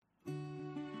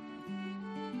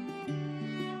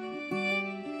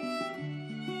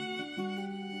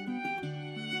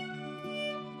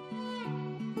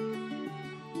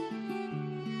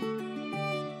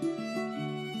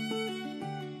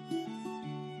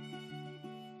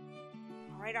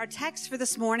right, our text for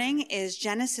this morning is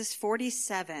Genesis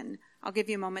 47. I'll give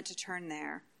you a moment to turn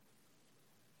there.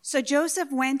 So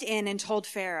Joseph went in and told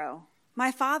Pharaoh,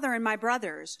 "My father and my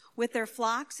brothers, with their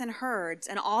flocks and herds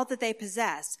and all that they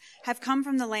possess, have come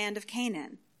from the land of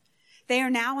Canaan. They are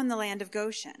now in the land of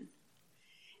Goshen."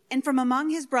 And from among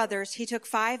his brothers he took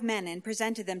 5 men and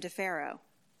presented them to Pharaoh.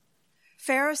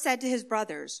 Pharaoh said to his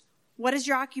brothers, "What is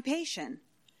your occupation?"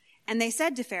 And they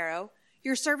said to Pharaoh,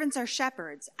 "Your servants are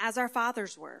shepherds, as our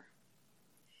fathers were."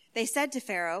 They said to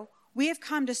Pharaoh, "We have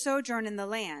come to sojourn in the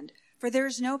land, for there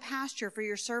is no pasture for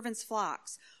your servants'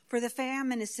 flocks, for the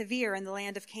famine is severe in the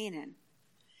land of Canaan.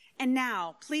 And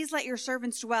now, please let your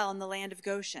servants dwell in the land of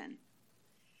Goshen."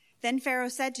 Then Pharaoh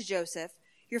said to Joseph,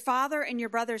 "Your father and your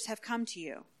brothers have come to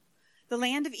you. The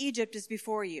land of Egypt is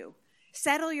before you.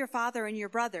 Settle your father and your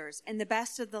brothers in the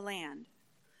best of the land.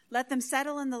 Let them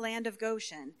settle in the land of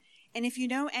Goshen, and if you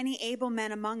know any able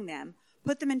men among them,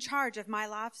 put them in charge of my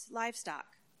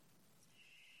livestock."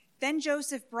 Then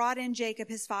Joseph brought in Jacob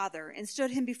his father and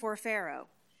stood him before Pharaoh,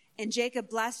 and Jacob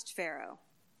blessed Pharaoh.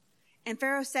 And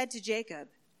Pharaoh said to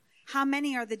Jacob, "How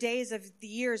many are the days of the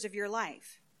years of your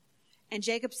life?" And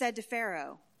Jacob said to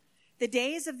Pharaoh, "The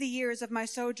days of the years of my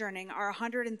sojourning are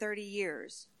 130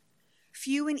 years.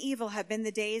 Few and evil have been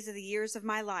the days of the years of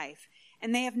my life,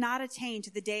 and they have not attained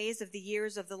to the days of the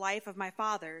years of the life of my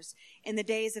fathers in the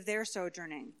days of their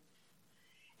sojourning."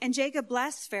 And Jacob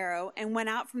blessed Pharaoh and went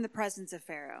out from the presence of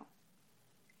Pharaoh.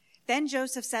 Then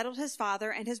Joseph settled his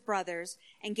father and his brothers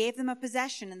and gave them a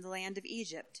possession in the land of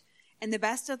Egypt, and the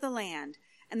best of the land,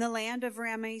 and the land of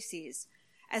Ramesses,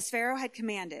 as Pharaoh had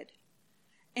commanded.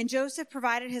 And Joseph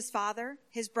provided his father,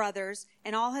 his brothers,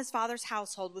 and all his father's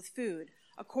household with food,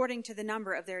 according to the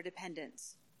number of their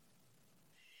dependents.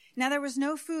 Now there was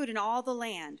no food in all the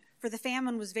land, for the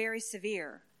famine was very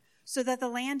severe, so that the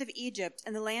land of Egypt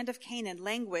and the land of Canaan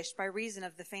languished by reason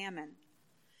of the famine.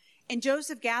 And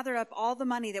Joseph gathered up all the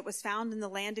money that was found in the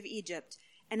land of Egypt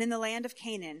and in the land of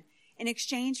Canaan in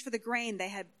exchange for the grain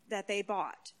that they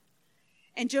bought.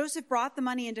 And Joseph brought the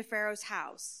money into Pharaoh's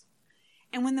house.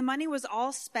 And when the money was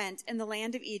all spent in the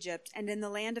land of Egypt and in the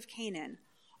land of Canaan,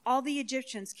 all the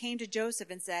Egyptians came to Joseph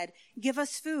and said, "Give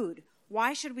us food.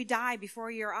 Why should we die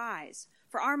before your eyes?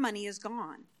 For our money is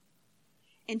gone."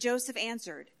 And Joseph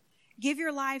answered, "Give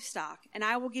your livestock, and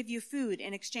I will give you food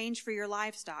in exchange for your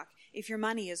livestock if your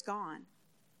money is gone."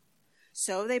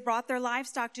 So they brought their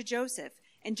livestock to Joseph,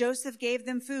 and Joseph gave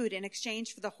them food in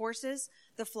exchange for the horses,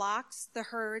 the flocks, the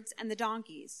herds, and the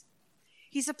donkeys.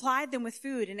 He supplied them with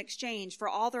food in exchange for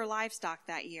all their livestock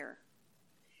that year.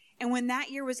 And when that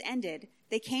year was ended,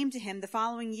 they came to him the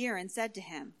following year and said to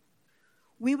him,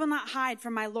 "We will not hide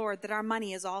from my lord that our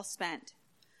money is all spent.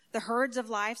 The herds of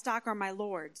livestock are my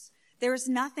lord's. There is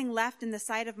nothing left in the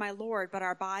sight of my lord but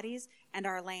our bodies and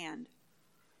our land.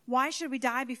 Why should we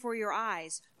die before your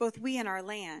eyes, both we and our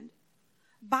land?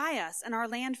 Buy us and our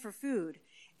land for food,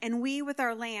 and we with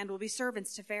our land will be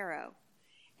servants to Pharaoh.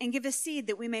 And give us seed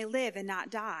that we may live and not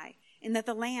die, and that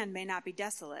the land may not be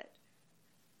desolate."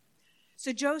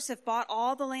 So Joseph bought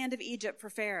all the land of Egypt for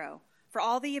Pharaoh, for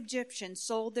all the Egyptians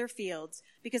sold their fields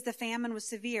because the famine was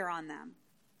severe on them.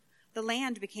 The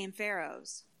land became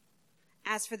Pharaoh's.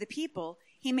 As for the people,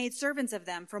 he made servants of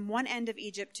them from one end of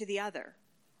Egypt to the other.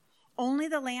 Only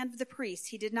the land of the priests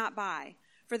he did not buy,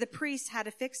 for the priests had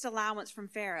a fixed allowance from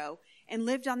Pharaoh and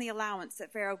lived on the allowance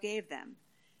that Pharaoh gave them.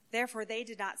 Therefore they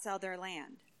did not sell their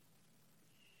land.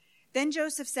 Then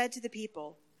Joseph said to the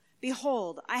people,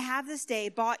 "Behold, I have this day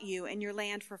bought you and your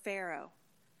land for Pharaoh.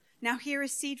 Now here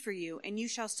is seed for you, and you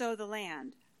shall sow the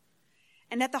land.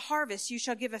 And at the harvest you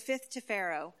shall give 1/5 to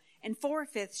Pharaoh, and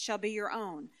 4/5 shall be your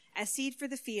own, as seed for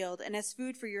the field, and as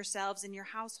food for yourselves and your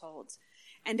households,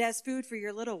 and as food for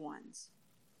your little ones."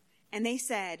 And they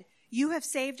said, "You have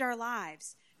saved our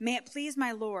lives. May it please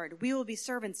my lord, we will be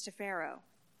servants to Pharaoh."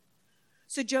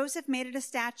 So Joseph made it a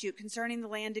statute concerning the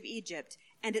land of Egypt,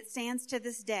 and it stands to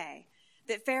this day,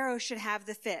 that Pharaoh should have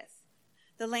the 5th.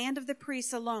 The land of the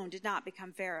priests alone did not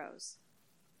become Pharaoh's.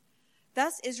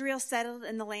 Thus Israel settled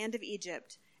in the land of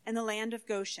Egypt and the land of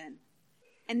Goshen,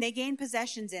 and they gained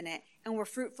possessions in it and were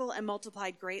fruitful and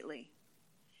multiplied greatly.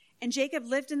 And Jacob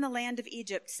lived in the land of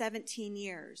Egypt 17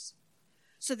 years.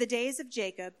 So the days of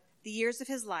Jacob, the years of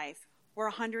his life, were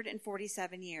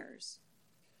 147 years.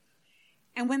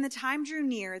 And when the time drew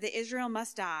near that Israel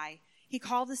must die, he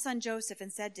called his son Joseph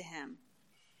and said to him,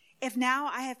 "If now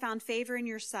I have found favor in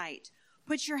your sight,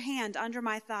 put your hand under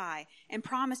my thigh and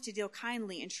promise to deal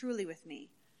kindly and truly with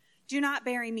me. Do not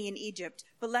bury me in Egypt,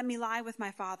 but let me lie with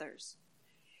my fathers.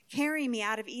 Carry me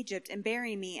out of Egypt and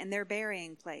bury me in their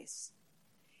burying place."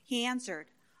 He answered,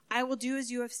 "I will do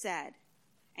as you have said."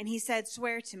 And he said,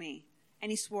 "Swear to me."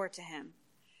 And he swore to him.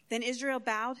 Then Israel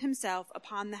bowed himself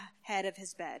upon the head of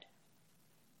his bed.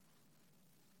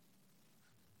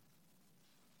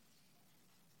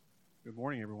 Good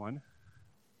morning, everyone.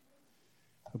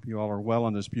 Hope you all are well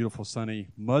on this beautiful sunny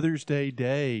Mother's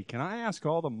Day. Can I ask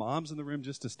all the moms in the room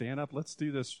just to stand up? Let's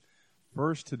do this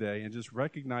first today and just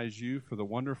recognize you for the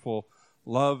wonderful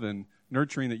love and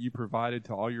nurturing that you provided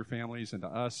to all your families and to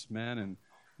us, men, and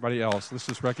everybody else. Let's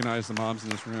just recognize the moms in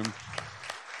this room.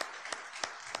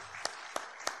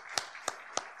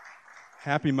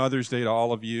 Happy Mother's Day to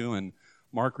all of you. And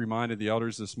Mark reminded the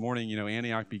elders this morning,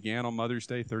 Antioch began on Mother's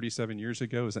Day 37 years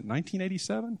ago. Is it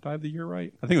 1987? Do I have the year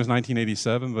right? I think it was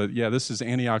 1987, but yeah, this is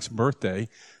Antioch's birthday,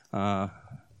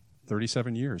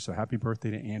 37 years. So happy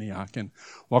birthday to Antioch. And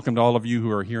welcome to all of you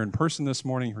who are here in person this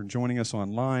morning, who are joining us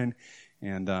online.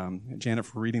 And Janet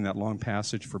for reading that long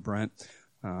passage, for Brent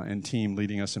and team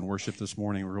leading us in worship this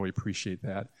morning. We really appreciate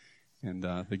that. And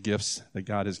the gifts that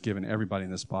God has given everybody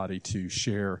in this body to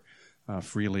share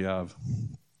freely of.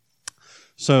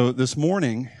 So this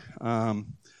morning, I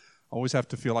always have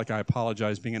to feel like I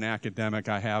apologize. Being an academic,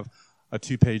 I have a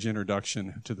 2-page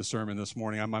introduction to the sermon this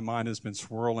morning. My mind has been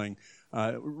swirling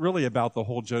really about the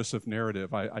whole Joseph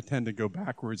narrative. I tend to go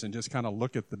backwards and just kind of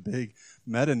look at the big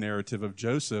meta-narrative of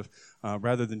Joseph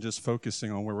rather than just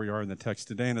focusing on where we are in the text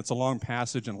today. And it's a long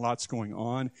passage and lots going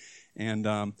on. And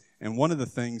one of the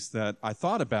things that I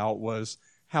thought about was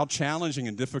how challenging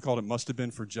and difficult it must have been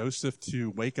for Joseph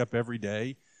to wake up every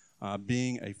day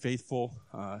being a faithful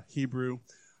Hebrew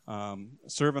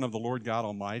servant of the Lord God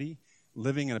Almighty,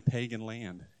 living in a pagan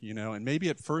land, and maybe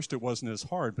at first it wasn't as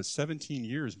hard, but 17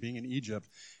 years being in Egypt,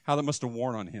 how that must have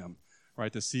worn on him,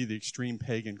 right, to see the extreme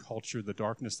pagan culture, the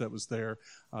darkness that was there,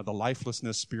 the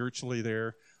lifelessness spiritually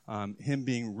there, him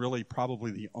being really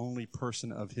probably the only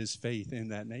person of his faith in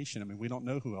that nation. I mean, we don't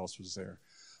know who else was there.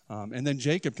 And then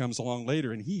Jacob comes along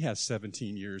later, and he has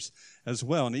 17 years as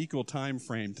well, an equal time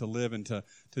frame to live and to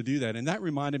do that. And that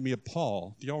reminded me of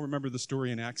Paul. Do y'all remember the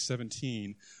story in Acts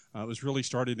 17? It was really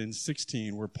started in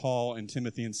 16, where Paul and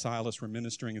Timothy and Silas were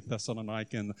ministering in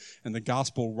Thessalonica, and the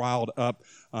gospel riled up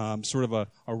sort of a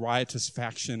riotous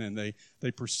faction, and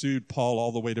they pursued Paul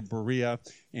all the way to Berea,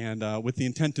 and with the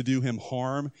intent to do him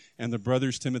harm. And the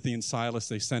brothers Timothy and Silas,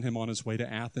 they sent him on his way to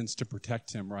Athens to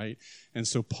protect him, right? And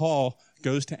so Paul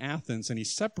goes to Athens, and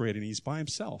he's separated, and he's by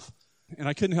himself. And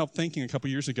I couldn't help thinking, a couple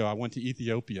years ago, I went to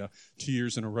Ethiopia 2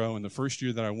 years in a row, and the first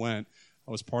year that I went,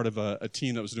 I was part of a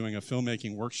team that was doing a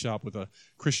filmmaking workshop with a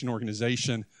Christian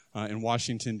organization in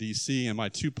Washington, D.C., and my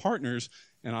two partners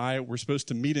and I were supposed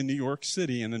to meet in New York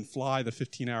City and then fly the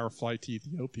 15-hour flight to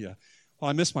Ethiopia. Well,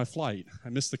 I missed my flight. I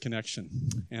missed the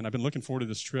connection, and I've been looking forward to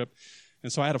this trip.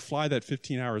 And so I had to fly that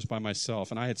 15 hours by myself,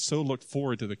 and I had so looked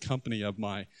forward to the company of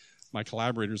my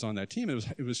collaborators on that team.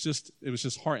 It was just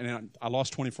hard, and I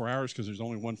lost 24 hours because there's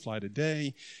only one flight a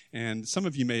day, and some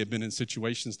of you may have been in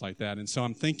situations like that. And so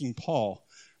I'm thinking Paul,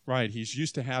 right, he's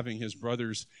used to having his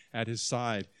brothers at his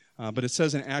side. But it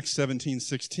says in Acts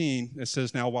 17:16, it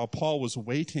says, "Now while Paul was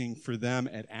waiting for them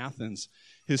at Athens,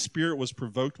 his spirit was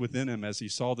provoked within him as he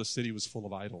saw the city was full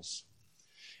of idols."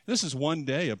 This is one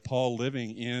day of Paul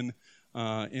living in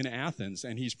Athens,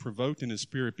 and he's provoked in his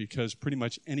spirit because pretty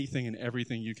much anything and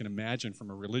everything you can imagine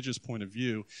from a religious point of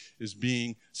view is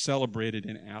being celebrated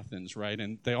in Athens, right?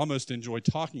 And they almost enjoy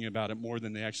talking about it more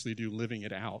than they actually do living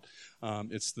it out.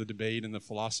 It's the debate and the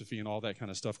philosophy and all that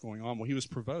kind of stuff going on. Well, he was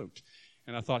provoked.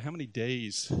 And I thought, how many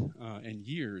days and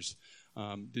years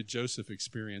did Joseph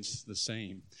experience the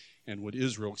same? And would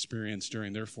Israel experience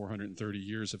during their 430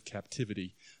 years of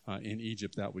captivity in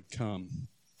Egypt that would come?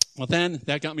 Well, then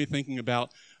that got me thinking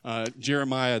about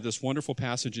Jeremiah, this wonderful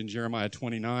passage in Jeremiah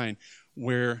 29,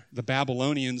 where the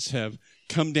Babylonians have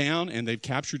come down and they've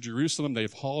captured Jerusalem.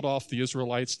 They've hauled off the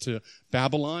Israelites to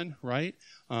Babylon, right?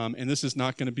 And this is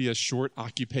not going to be a short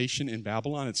occupation in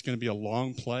Babylon. It's going to be a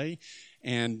long play.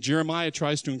 And Jeremiah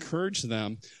tries to encourage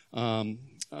them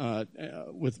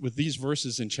with these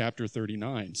verses in chapter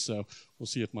 39. So we'll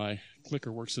see if my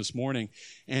clicker works this morning.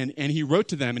 And he wrote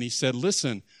to them and he said,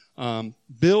 "Listen,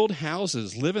 build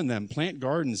houses, live in them, plant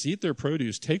gardens, eat their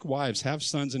produce, take wives, have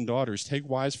sons and daughters, take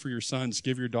wives for your sons,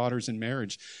 give your daughters in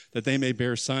marriage, that they may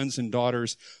bear sons and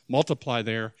daughters, multiply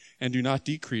there, and do not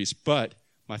decrease." But,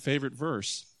 my favorite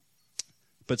verse,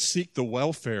 "But seek the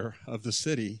welfare of the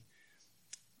city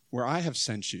where I have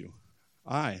sent you.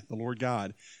 I, the Lord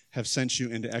God, have sent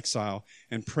you into exile,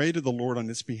 and pray to the Lord on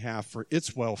its behalf for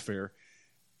its welfare,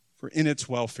 for in its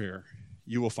welfare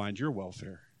you will find your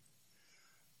welfare."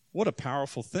 What a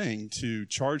powerful thing to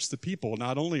charge the people.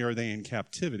 Not only are they in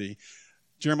captivity,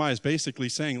 Jeremiah is basically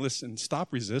saying, listen,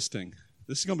 stop resisting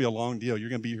This is going to be a long deal. You're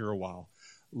going to be here a while.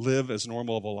 Live as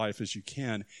normal of a life as you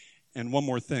can. And one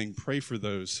more thing, pray for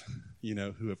those,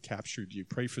 who have captured you.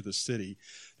 Pray for the city,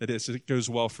 that as it goes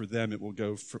well for them, it will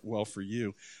go well for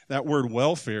you. That word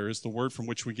welfare is the word from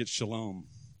which we get shalom,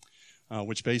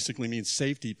 which basically means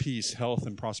safety, peace, health,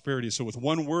 and prosperity. So with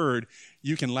one word,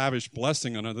 you can lavish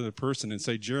blessing on another person and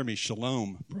say, Jeremy,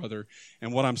 shalom, brother.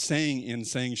 And what I'm saying in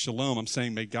saying shalom, I'm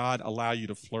saying may God allow you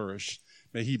to flourish.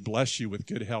 May he bless you with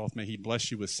good health. May he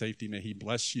bless you with safety. May he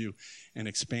bless you and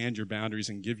expand your boundaries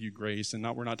and give you grace. And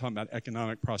we're not talking about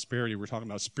economic prosperity. We're talking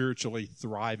about spiritually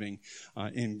thriving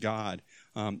in God.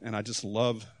 And I just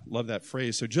love that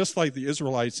phrase. So just like the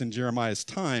Israelites in Jeremiah's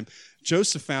time,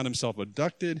 Joseph found himself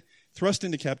abducted, thrust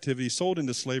into captivity, sold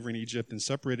into slavery in Egypt, and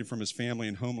separated from his family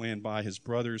and homeland by his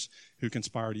brothers who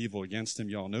conspired evil against him.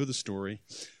 You all know the story.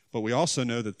 But we also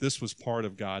know that this was part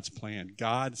of God's plan.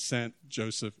 God sent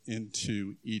Joseph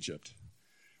into Egypt,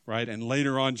 right? And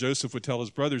later on, Joseph would tell his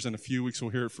brothers, in a few weeks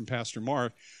we'll hear it from Pastor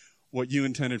Mark, what you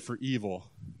intended for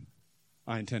evil,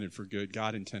 I intended for good.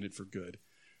 God intended for good,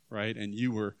 right? And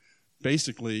you were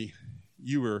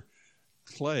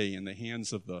clay in the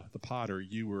hands of the potter.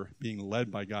 You were being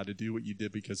led by God to do what you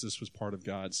did because this was part of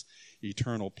God's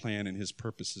eternal plan and his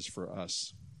purposes for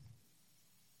us.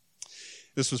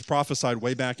 This was prophesied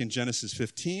way back in Genesis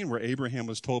 15, where Abraham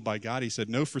was told by God, he said,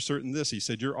 know for certain this. He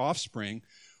said, your offspring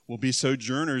will be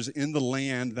sojourners in the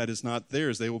land that is not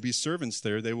theirs. They will be servants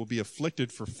there. They will be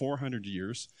afflicted for 400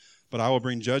 years. But I will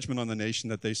bring judgment on the nation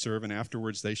that they serve, and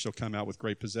afterwards they shall come out with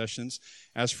great possessions.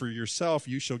 As for yourself,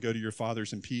 you shall go to your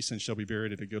fathers in peace and shall be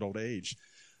buried at a good old age.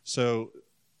 So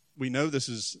we know this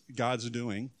is God's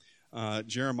doing.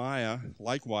 Jeremiah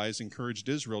likewise encouraged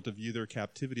Israel to view their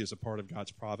captivity as a part of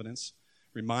God's providence,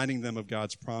 reminding them of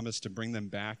God's promise to bring them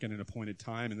back in an appointed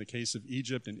time. In the case of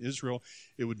Egypt and Israel,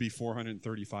 it would be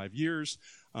 435 years,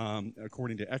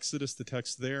 according to Exodus, the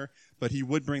text there. But he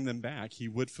would bring them back. He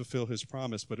would fulfill his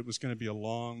promise, but it was going to be a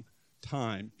long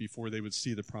time before they would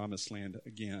see the promised land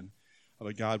again.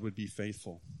 But God would be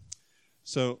faithful.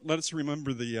 So let us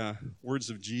remember the words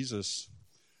of Jesus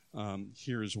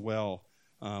here as well.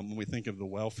 When we think of the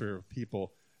welfare of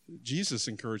people, Jesus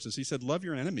encouraged us. He said, love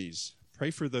your enemies. Pray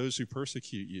for those who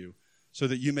persecute you, so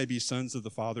that you may be sons of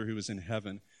the Father who is in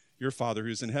heaven, your Father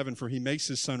who is in heaven. For he makes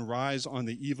his sun rise on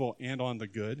the evil and on the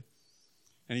good,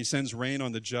 and he sends rain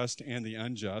on the just and the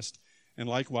unjust. And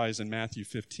likewise in Matthew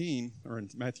 15, or in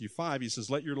Matthew 5, he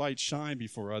says, let your light shine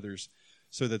before others,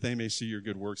 so that they may see your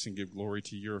good works and give glory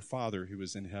to your Father who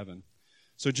is in heaven.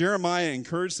 So Jeremiah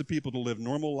encouraged the people to live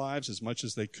normal lives as much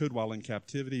as they could while in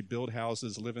captivity, build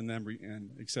houses, live in them,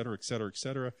 and et cetera, et cetera, et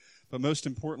cetera. But most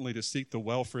importantly, to seek the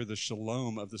welfare, the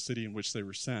shalom of the city in which they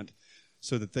were sent,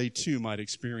 so that they too might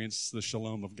experience the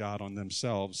shalom of God on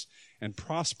themselves and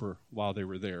prosper while they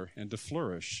were there, and to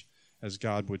flourish as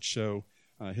God would show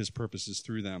his purposes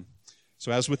through them.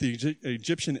 So as with the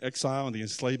Egyptian exile and the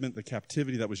enslavement, the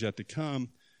captivity that was yet to come,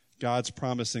 God's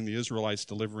promising the Israelites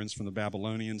deliverance from the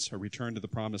Babylonians, a return to the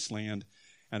promised land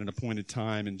at an appointed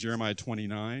time. In Jeremiah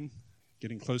 29,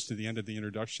 getting close to the end of the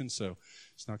introduction, so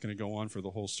it's not going to go on for the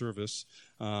whole service.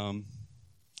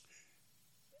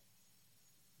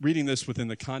 Reading this within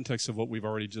the context of what we've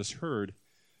already just heard,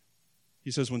 he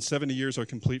says, when 70 years are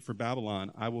complete for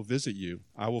Babylon, I will visit you.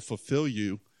 I will fulfill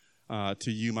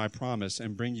to you my promise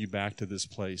and bring you back to this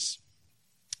place.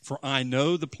 For I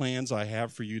know the plans I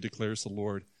have for you, declares the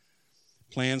Lord.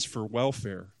 Plans for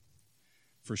welfare,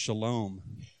 for shalom,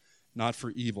 not for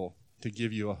evil, to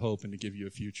give you a hope and to give you a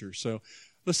future. So,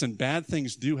 listen, bad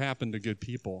things do happen to good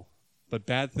people, but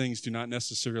bad things do not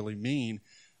necessarily mean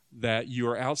that you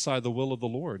are outside the will of the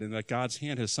Lord and that God's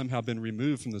hand has somehow been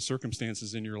removed from the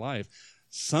circumstances in your life.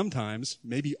 Sometimes,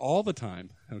 maybe all the time,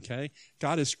 okay?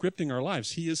 God is scripting our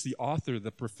lives. He is the author,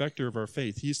 the perfecter of our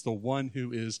faith. He's the one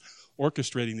who is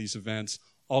orchestrating these events,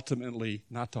 ultimately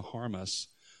not to harm us,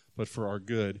 but for our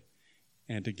good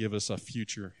and to give us a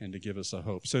future and to give us a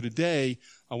hope. So today,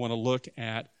 I want to look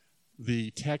at the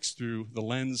text through the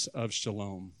lens of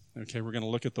shalom. Okay, we're going to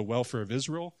look at the welfare of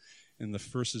Israel in the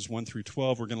verses 1 through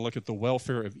 12. We're going to look at the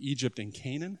welfare of Egypt and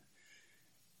Canaan.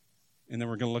 And then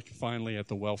we're going to look finally at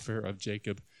the welfare of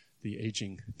Jacob, the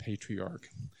aging patriarch.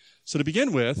 So to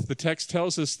begin with, the text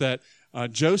tells us that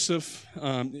Joseph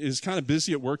is kind of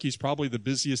busy at work. He's probably the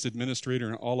busiest administrator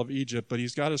in all of Egypt, but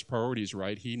he's got his priorities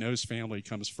right. He knows family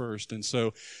comes first. And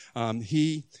so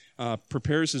he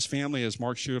prepares his family, as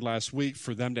Mark shared last week,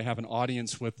 for them to have an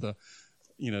audience with the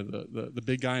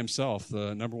big guy himself,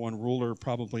 the number one ruler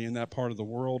probably in that part of the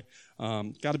world.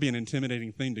 Got to be an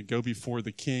intimidating thing to go before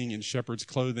the king in shepherd's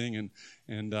clothing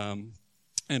and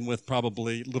and with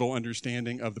probably little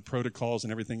understanding of the protocols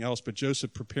and everything else. But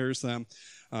Joseph prepares them.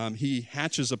 He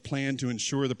hatches a plan to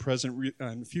ensure the present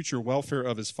and future welfare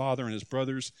of his father and his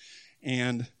brothers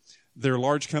and their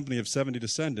large company of 70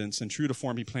 descendants. And true to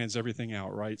form, he plans everything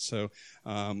out, right? So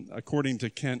according to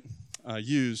Kent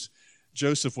Hughes,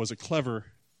 Joseph was a clever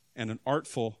and an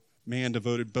artful man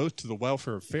devoted both to the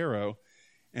welfare of Pharaoh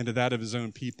and to that of his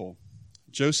own people.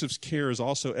 Joseph's care is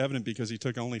also evident because he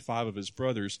took only 5 of his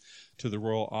brothers to the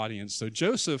royal audience. So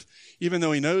Joseph, even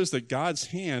though he knows that God's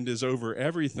hand is over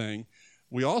everything,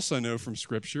 we also know from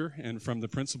Scripture and from the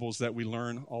principles that we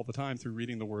learn all the time through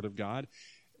reading the Word of God,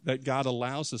 that God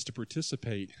allows us to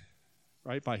participate,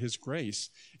 right, by his grace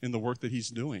in the work that he's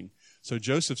doing. So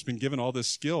Joseph's been given all this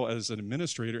skill as an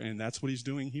administrator, and that's what he's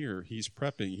doing here. He's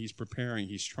prepping, he's preparing,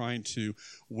 he's trying to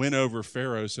win over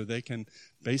Pharaoh so they can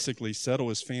basically settle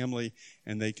his family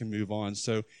and they can move on.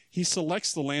 So he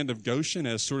selects the land of Goshen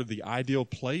as sort of the ideal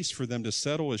place for them to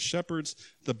settle as shepherds,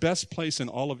 the best place in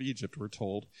all of Egypt, we're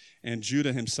told. And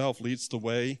Judah himself leads the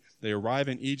way. They arrive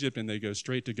in Egypt and they go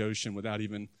straight to Goshen without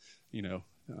even,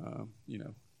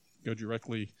 go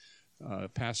directly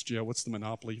past jail. What's the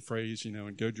Monopoly phrase?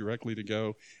 And go directly to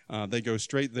go. They go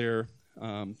straight there,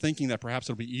 thinking that perhaps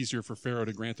it'll be easier for Pharaoh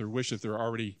to grant their wish if they're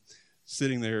already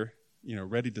sitting there,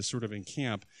 ready to sort of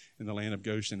encamp in the land of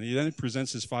Goshen. He then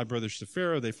presents his 5 brothers to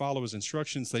Pharaoh. They follow his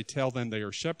instructions. They tell them they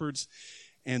are shepherds,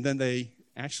 and then they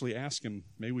actually ask him,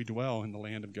 "May we dwell in the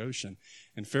land of Goshen?"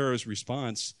 And Pharaoh's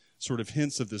response sort of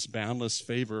hints of this boundless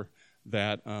favor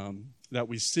that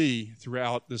we see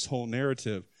throughout this whole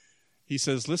narrative. He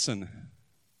says, "Listen,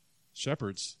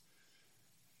 shepherds,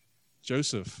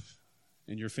 Joseph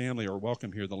and your family are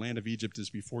welcome here. The land of Egypt is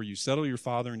before you. Settle your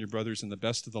father and your brothers in the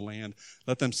best of the land.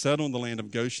 Let them settle in the land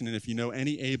of Goshen. And if you know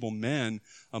any able men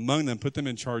among them, put them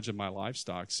in charge of my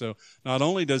livestock." So not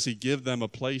only does he give them a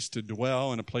place to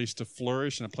dwell and a place to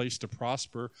flourish and a place to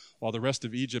prosper while the rest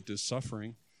of Egypt is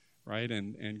suffering, right,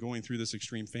 and going through this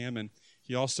extreme famine,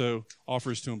 he also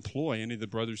offers to employ any of the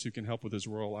brothers who can help with his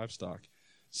royal livestock.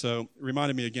 So it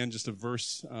reminded me again just of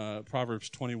verse, Proverbs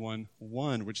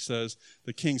 21:1, which says,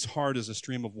 "The king's heart is a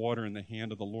stream of water in the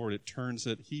hand of the Lord.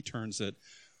 He turns it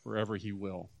wherever he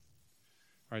will." All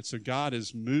right, so God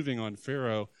is moving on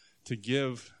Pharaoh to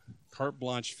give carte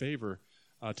blanche favor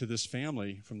to this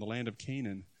family from the land of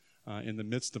Canaan in the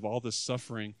midst of all this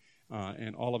suffering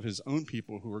and all of his own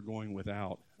people who are going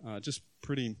without. Just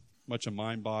pretty much a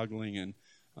mind-boggling and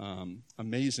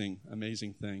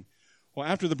amazing thing. Well,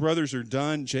 after the brothers are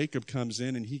done, Jacob comes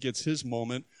in and he gets his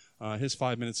moment, his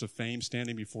 5 minutes of fame,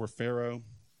 standing before Pharaoh,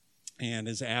 and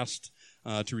is asked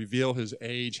to reveal his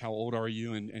age. "How old are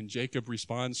you?" And Jacob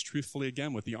responds truthfully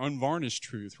again with the unvarnished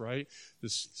truth, right?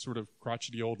 This sort of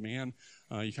crotchety old man.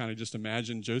 You kind of just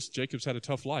imagine Jacob's had a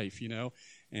tough life,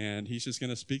 and he's just going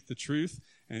to speak the truth.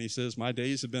 And he says, "My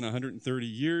days have been 130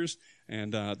 years.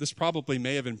 And this probably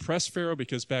may have impressed Pharaoh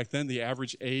because back then the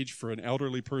average age for an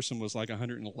elderly person was like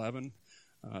 111.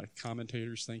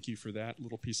 Commentators, thank you for that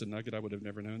little piece of nugget. I would have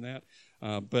never known that.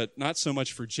 But not so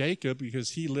much for Jacob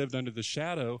because he lived under the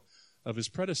shadow of his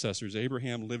predecessors.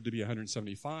 Abraham lived to be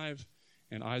 175,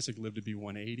 and Isaac lived to be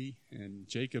 180, and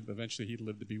Jacob, eventually, he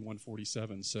lived to be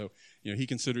 147. So, he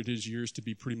considered his years to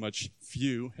be pretty much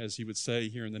few, as he would say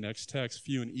here in the next text.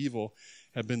 "Few and evil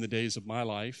have been the days of my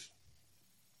life,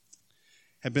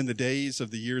 have been the days of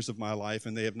the years of my life,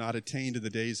 and they have not attained to the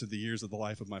days of the years of the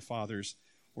life of my fathers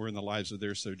or in the lives of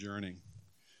their sojourning."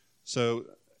 So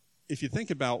if you think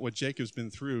about what Jacob's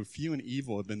been through, few and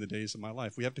evil have been the days of my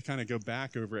life. We have to kind of go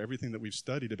back over everything that we've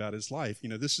studied about his life.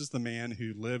 This is the man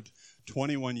who lived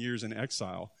 21 years in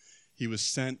exile. He was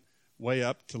sent way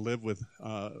up to live with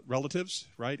relatives,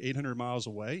 right, 800 miles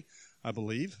away, I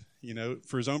believe,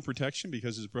 for his own protection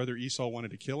because his brother Esau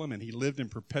wanted to kill him, and he lived in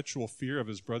perpetual fear of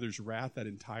his brother's wrath that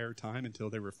entire time until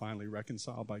they were finally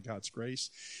reconciled by God's grace.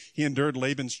 He endured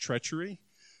Laban's treachery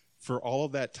for all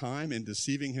of that time in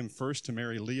deceiving him first to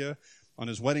marry Leah on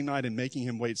his wedding night and making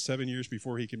him wait 7 years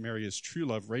before he could marry his true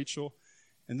love, Rachel.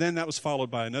 And then that was followed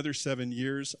by another 7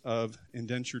 years of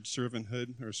indentured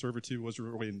servanthood, or servitude. Wasn't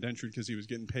really indentured because he was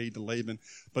getting paid to Laban,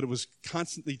 but it was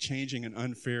constantly changing an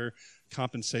unfair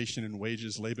compensation and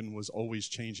wages. Laban was always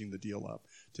changing the deal up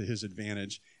to his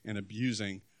advantage and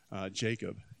abusing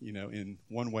Jacob, in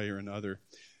one way or another.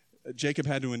 Jacob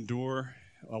had to endure,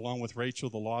 along with Rachel,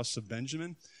 the loss of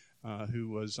Benjamin,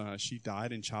 she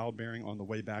died in childbearing on the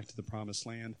way back to the promised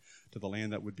land, to the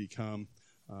land that would become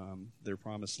their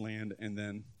promised land. And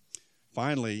then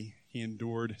finally, he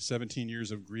endured 17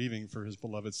 years of grieving for his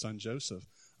beloved son Joseph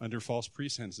under false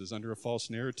pretenses, under a false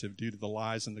narrative due to the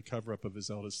lies and the cover-up of his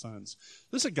eldest sons.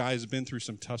 This is a guy who's been through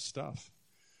some tough stuff,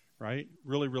 right?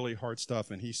 Really, really hard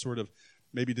stuff. And he sort of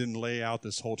maybe didn't lay out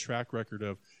this whole track record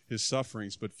of his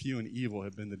sufferings, but few and evil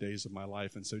have been the days of my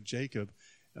life. And so Jacob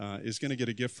is going to get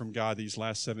a gift from God. These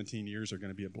last 17 years are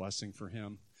going to be a blessing for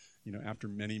him, after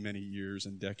many, many years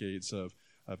and decades of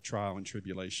trial and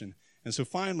tribulation. And so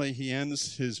finally, he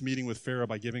ends his meeting with Pharaoh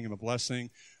by giving him a blessing.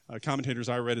 Commentators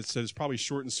I read, it says it's probably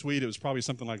short and sweet. It was probably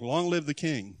something like, long live the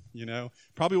king,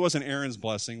 Probably wasn't Aaron's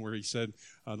blessing where he said,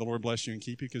 the Lord bless you and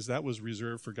keep you, because that was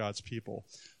reserved for God's people.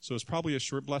 So it's probably a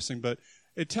short blessing, but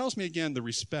it tells me again the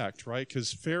respect, right?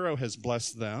 Because Pharaoh has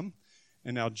blessed them,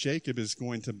 and now Jacob is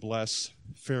going to bless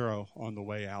Pharaoh on the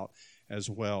way out as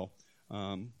well.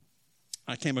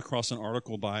 I came across an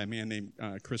article by a man named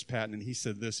Chris Patton, and he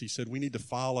said this. He said, we need to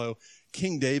follow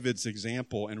King David's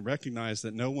example and recognize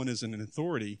that no one is in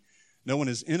authority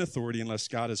unless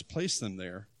God has placed them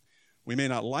there. We may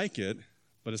not like it,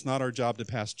 but it's not our job to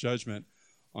pass judgment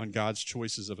on God's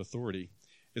choices of authority.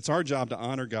 It's our job to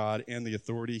honor God and the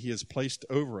authority he has placed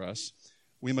over us.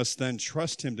 We must then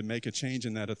trust him to make a change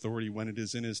in that authority when it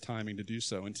is in his timing to do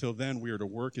so. Until then, we are to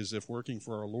work as if working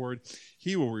for our Lord.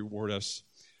 He will reward us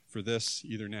for this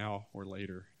either now or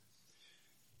later.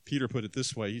 Peter put it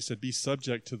this way. He said, be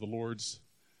subject to the Lord's,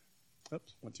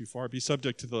 went too far. Be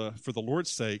subject for the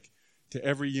Lord's sake to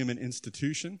every human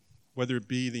institution, whether it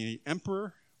be the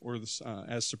emperor or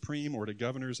as supreme, or to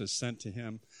governors as sent to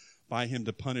him by him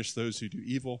to punish those who do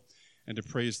evil and to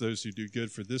praise those who do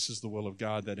good. For this is the will of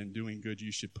God, that in doing good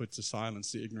you should put to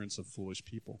silence the ignorance of foolish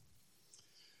people.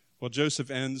 Well, Joseph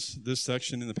ends this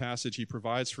section in the passage. He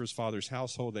provides for his father's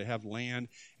household. They have land,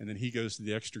 and then he goes to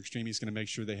the extra extreme. He's going to make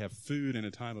sure they have food in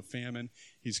a time of famine.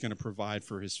 He's going to provide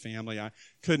for his family. I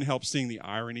couldn't help seeing the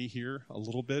irony here a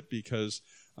little bit, because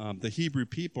the Hebrew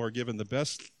people are given the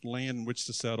best land in which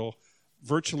to settle,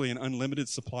 virtually an unlimited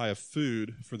supply of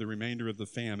food for the remainder of the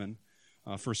famine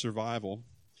for survival.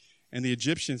 And the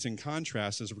Egyptians, in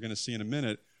contrast, as we're going to see in a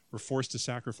minute, were forced to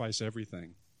sacrifice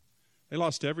everything. They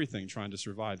lost everything trying to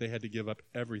survive. They had to give up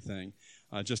everything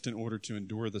just in order to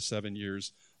endure the 7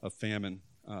 years of famine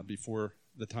before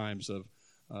the times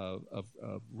of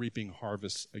reaping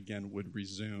harvests again would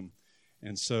resume.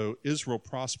 And so Israel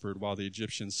prospered while the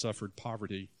Egyptians suffered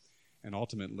poverty and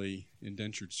ultimately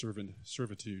indentured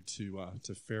servitude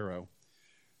to Pharaoh.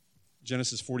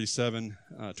 Genesis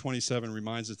 47:27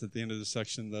 reminds us at the end of the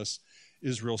section, thus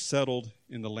Israel settled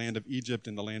in the land of Egypt,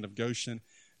 in the land of Goshen.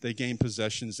 They gained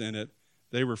possessions in it.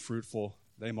 They were fruitful.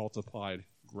 They multiplied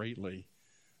greatly.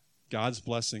 God's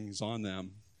blessings on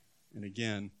them. And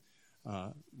again,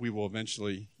 we will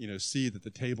eventually, see that the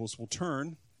tables will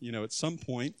turn. At some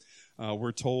point,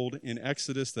 we're told in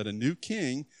Exodus that a new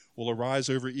king will arise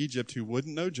over Egypt who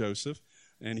wouldn't know Joseph,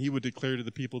 and he would declare to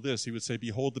the people this. He would say,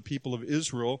 behold, the people of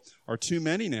Israel are too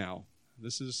many now.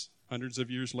 This is hundreds of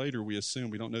years later, we assume.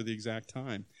 We don't know the exact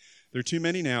time. They're too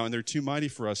many now, and they're too mighty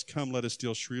for us. Come, let us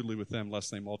deal shrewdly with them,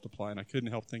 lest they multiply. And I couldn't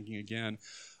help thinking again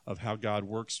of how God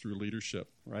works through leadership,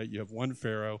 right? You have one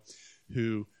Pharaoh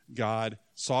who God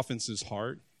softens his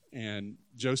heart, and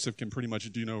Joseph can pretty much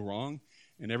do no wrong.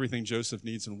 And everything Joseph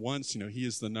needs and wants, he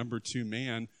is the number 2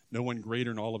 man, no one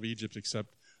greater in all of Egypt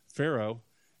except Pharaoh.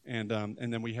 And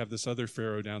then we have this other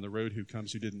Pharaoh down the road who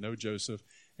comes who didn't know Joseph,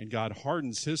 and God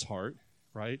hardens his heart,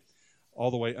 right, all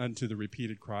the way unto the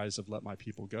repeated cries of let my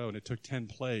people go. And it took 10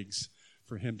 plagues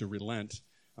for him to relent,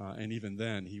 and even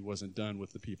then he wasn't done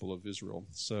with the people of Israel.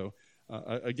 So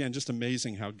again, just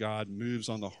amazing how God moves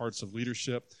on the hearts of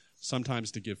leadership,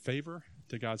 sometimes to give favor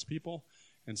to God's people,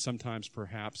 and sometimes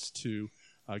perhaps to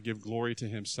give glory to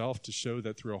himself, to show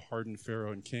that through a hardened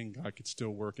Pharaoh and king, God could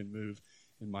still work and move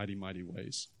in mighty, mighty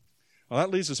ways. Well, that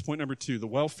leads us to point number 2, the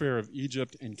welfare of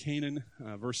Egypt and Canaan,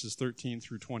 verses 13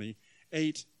 through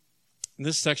 28. And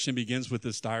this section begins with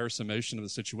this dire summation of the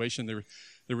situation.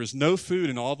 There was no food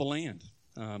in all the land.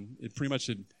 It pretty much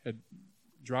had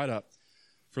dried up.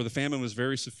 For the famine was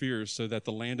very severe, so that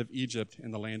the land of Egypt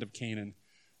and the land of Canaan,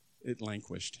 it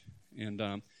languished.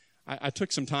 And I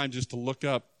took some time just to look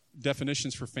up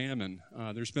definitions for famine.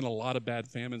 There's been a lot of bad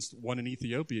famines. One in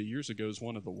Ethiopia years ago is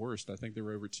one of the worst. I think there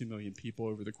were over 2 million people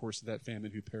over the course of that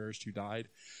famine who perished, who died.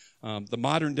 The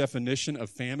modern definition of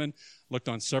famine, looked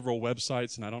on several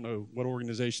websites, and I don't know what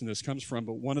organization this comes from,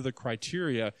 but one of the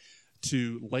criteria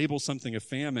to label something a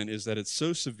famine is that it's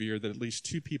so severe that at least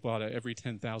 2 people out of every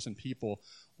 10,000 people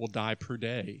will die per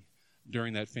day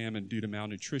during that famine due to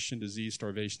malnutrition, disease,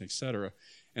 starvation, etc.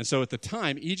 And so at the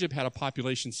time, Egypt had a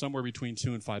population somewhere between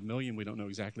 2 and 5 million. We don't know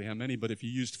exactly how many, but if you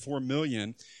used 4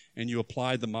 million and you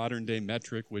applied the modern day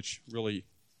metric, which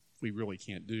we really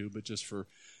can't do, but just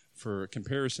for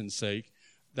comparison's sake,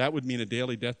 that would mean a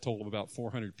daily death toll of about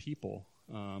 400 people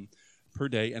per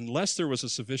day unless there was a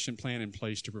sufficient plan in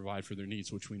place to provide for their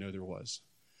needs, which we know there was.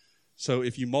 So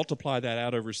if you multiply that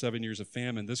out over 7 years of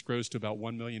famine, this grows to about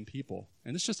 1 million people.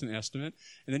 And it's just an estimate.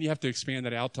 And then you have to expand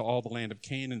that out to all the land of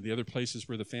Canaan and the other places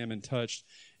where the famine touched.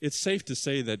 It's safe to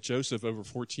say that Joseph, over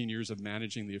 14 years of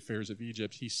managing the affairs of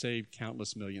Egypt, he saved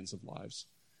countless millions of lives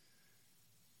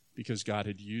because God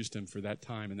had used him for that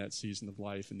time and that season of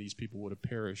life, and these people would have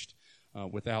perished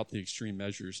without the extreme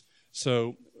measures.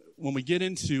 So when we get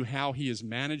into how he is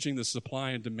managing the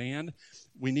supply and demand,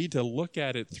 we need to look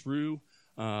at it through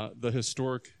the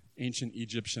historic ancient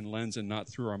Egyptian lens and not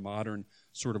through our modern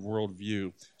sort of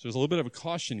worldview. So there's a little bit of a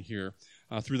caution here.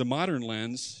 Through the modern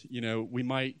lens, we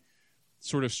might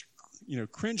sort of,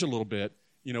 cringe a little bit.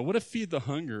 What if Feed the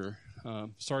Hunger,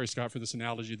 sorry, Scott, for this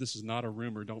analogy, this is not a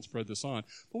rumor, don't spread this on,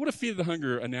 but what if Feed the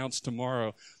Hunger announced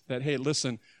tomorrow that, hey,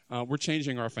 listen, we're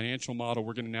changing our financial model,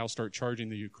 we're going to now start charging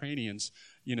the Ukrainians,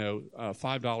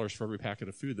 $5 for every packet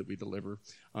of food that we deliver.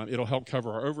 It'll help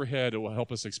cover our overhead, it will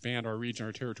help us expand our region,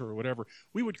 our territory, or whatever.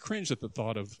 We would cringe at the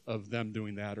thought of them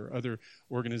doing that or other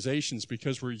organizations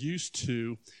because we're used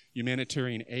to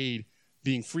humanitarian aid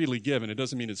being freely given. It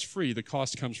doesn't mean it's free. The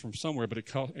cost comes from somewhere, but it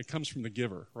comes from the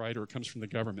giver, right? Or it comes from the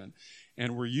government.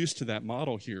 And we're used to that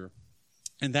model here.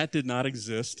 And that did not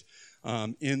exist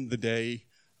in the day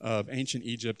of ancient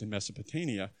Egypt and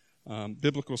Mesopotamia.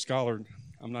 Biblical scholar,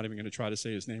 I'm not even going to try to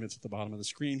say his name, it's at the bottom of the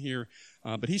screen here,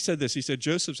 but he said this, he said,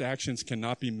 Joseph's actions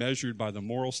cannot be measured by the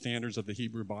moral standards of the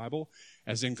Hebrew Bible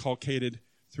as inculcated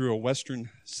through a Western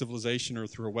civilization or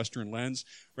through a Western lens.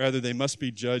 Rather, they must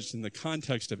be judged in the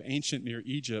context of ancient Near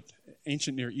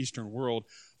Eastern world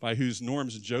by whose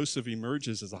norms Joseph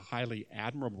emerges as a highly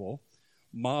admirable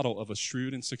model of a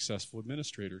shrewd and successful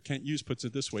administrator. Kent Hughes puts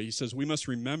it this way. He says, we must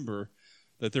remember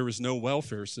that there was no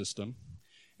welfare system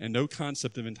and no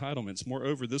concept of entitlements.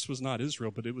 Moreover, this was not Israel,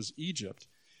 but it was Egypt.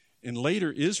 In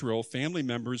later Israel, family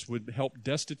members would help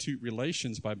destitute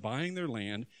relations by buying their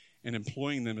land and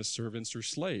employing them as servants or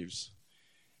slaves.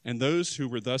 And those who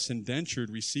were thus indentured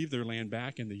received their land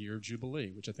back in the year of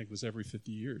Jubilee, which I think was every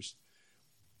 50 years.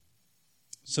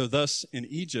 So thus, in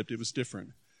Egypt, it was different.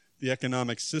 The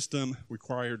economic system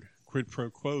required quid pro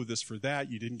quo, this for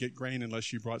that. You didn't get grain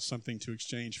unless you brought something to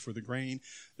exchange for the grain.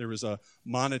 There was a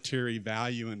monetary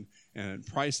value and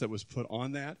price that was put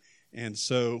on that. And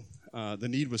so the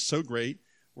need was so great,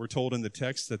 we're told in the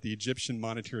text that the Egyptian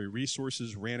monetary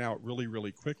resources ran out really,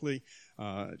 really quickly.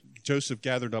 Joseph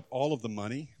gathered up all of the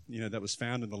money, that was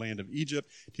found in the land of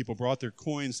Egypt. People brought their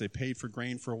coins. They paid for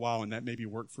grain for a while, and that maybe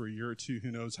worked for a year or two.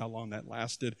 Who knows how long that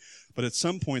lasted. But at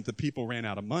some point, the people ran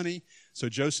out of money. So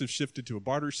Joseph shifted to a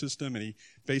barter system, and he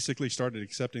basically started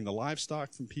accepting the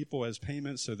livestock from people as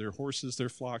payment. So their horses, their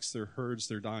flocks, their herds,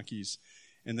 their donkeys.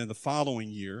 And then the following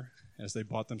year, as they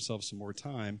bought themselves some more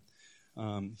time,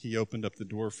 he opened up the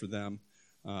door for them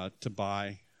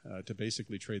to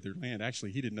basically trade their land.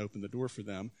 Actually, he didn't open the door for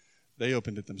them. They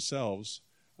opened it themselves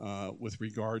with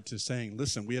regard to saying,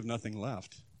 listen, we have nothing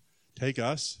left. Take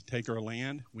us, take our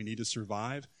land. We need to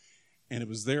survive. And it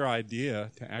was their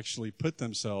idea to actually put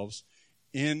themselves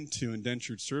into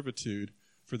indentured servitude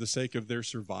for the sake of their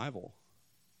survival.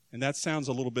 And that sounds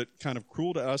a little bit kind of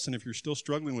cruel to us. And if you're still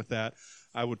struggling with that,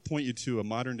 I would point you to a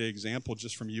modern day example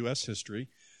just from U.S. history.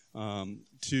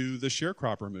 To the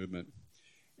sharecropper movement.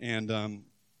 And, in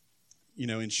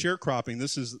sharecropping,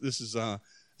 this is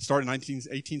started in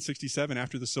 1867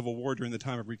 after the Civil War during the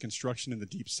time of Reconstruction in the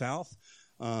Deep South.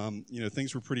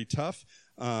 Things were pretty tough.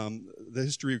 The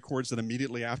history records that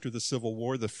immediately after the Civil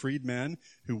War, the freedmen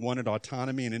who wanted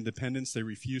autonomy and independence, they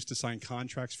refused to sign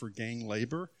contracts for gang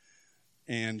labor.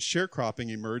 And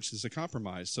sharecropping emerged as a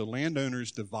compromise. So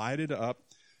landowners divided up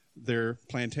their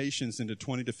plantations into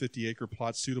 20 to 50 acre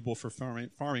plots suitable for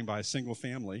farming by a single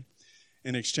family.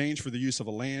 In exchange for the use of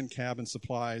a land, cabin,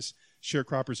 supplies,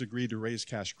 sharecroppers agreed to raise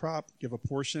cash crop, give a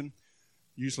portion,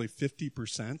 usually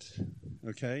 50%,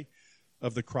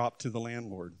 of the crop to the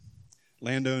landlord.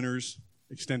 Landowners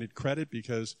extended credit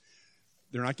because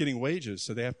they're not getting wages,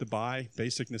 so they have to buy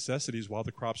basic necessities while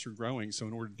the crops are growing. So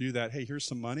in order to do that, hey, here's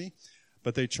some money,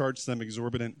 but they charge them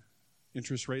exorbitant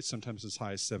interest rates, sometimes as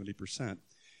high as 70%.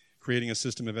 Creating a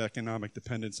system of economic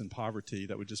dependence and poverty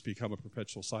that would just become a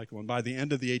perpetual cycle. And by the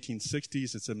end of the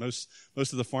 1860s, it said most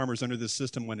of the farmers under this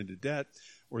system went into debt,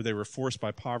 or they were forced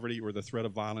by poverty or the threat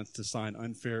of violence to sign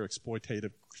unfair, exploitative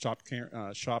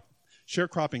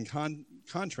sharecropping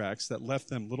contracts that left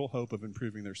them little hope of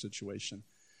improving their situation.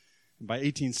 And by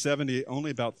 1870, only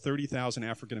about 30,000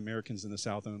 African Americans in the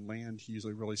South owned land,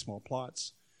 usually really small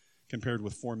plots, compared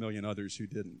with 4 million others who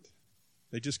didn't.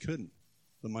 They just couldn't.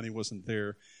 The money wasn't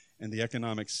there. And the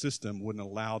economic system wouldn't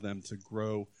allow them to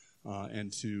grow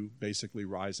and to basically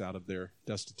rise out of their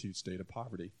destitute state of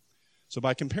poverty. So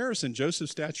by comparison,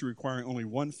 Joseph's statute requiring only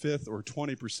 1/5 or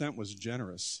 20% was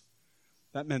generous.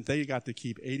 That meant they got to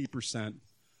keep 80%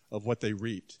 of what they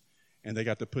reaped, and they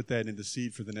got to put that into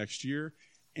seed for the next year.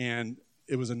 And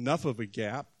it was enough of a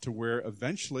gap to where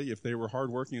eventually, if they were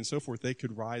hardworking and so forth, they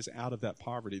could rise out of that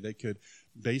poverty. They could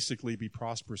basically be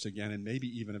prosperous again and maybe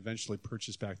even eventually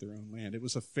purchase back their own land. It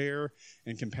was a fair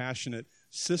and compassionate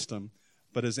system,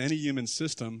 but as any human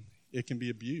system, it can be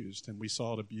abused. And we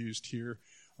saw it abused here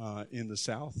in the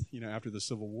South, after the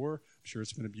Civil War. I'm sure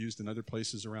it's been abused in other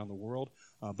places around the world,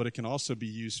 but it can also be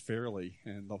used fairly.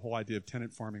 And the whole idea of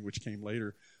tenant farming, which came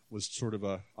later, was sort of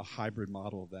a hybrid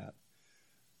model of that.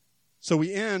 So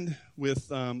we end with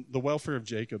the welfare of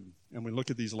Jacob, and we look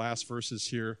at these last verses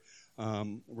here.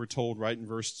 We're told right in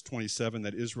verse 27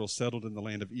 that Israel settled in the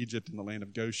land of Egypt, in the land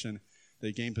of Goshen.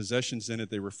 They gained possessions in it.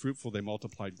 They were fruitful. They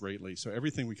multiplied greatly. So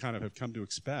everything we kind of have come to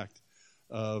expect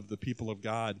of the people of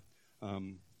God,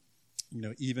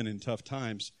 even in tough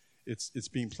times, it's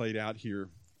being played out here.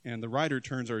 And the writer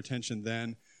turns our attention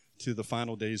then to the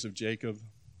final days of Jacob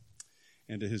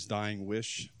and to his dying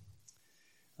wish.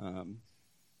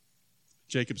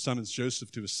 Jacob summons Joseph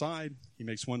to his side. He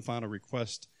makes one final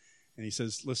request, and he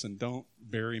says, listen, don't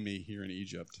bury me here in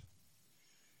Egypt.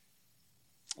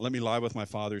 Let me lie with my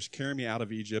fathers. Carry me out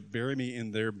of Egypt. Bury me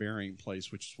in their burying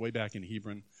place, which is way back in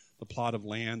Hebron, the plot of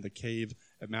land, the cave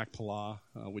at Machpelah,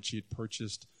 which he had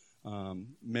purchased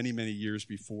many, many years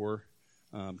before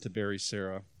to bury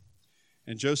Sarah.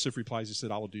 And Joseph replies, he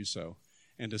said, I will do so.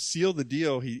 And to seal the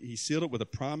deal, he sealed it with a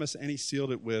promise, and he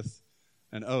sealed it with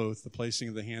an oath. The placing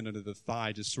of the hand under the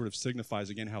thigh just sort of signifies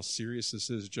again how serious this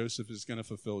is. Joseph is going to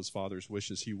fulfill his father's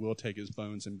wishes. He will take his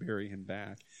bones and bury him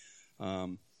back,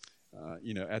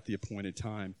 at the appointed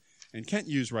time. And Kent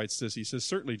Hughes writes this. He says,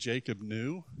 certainly Jacob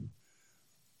knew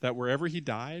that wherever he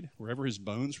died, wherever his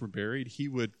bones were buried, he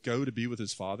would go to be with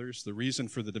his fathers. The reason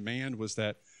for the demand was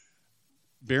that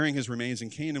burying his remains in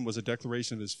Canaan was a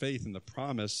declaration of his faith in the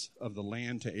promise of the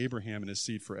land to Abraham and his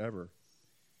seed forever.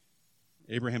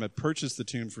 Abraham had purchased the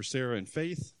tomb for Sarah in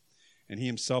faith, and he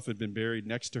himself had been buried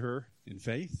next to her in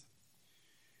faith.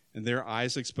 And there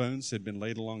Isaac's bones had been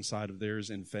laid alongside of theirs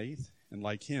in faith. And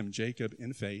like him, Jacob,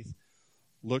 in faith,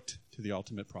 looked to the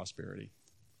ultimate prosperity.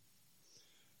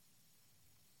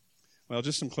 Well,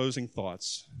 just some closing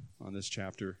thoughts on this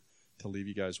chapter to leave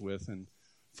you guys with. And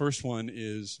first one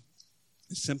is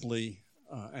simply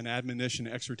an admonition,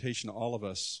 exhortation to all of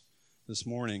us this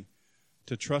morning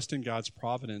to trust in God's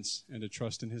providence and to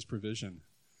trust in his provision.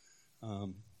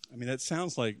 That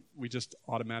sounds like we just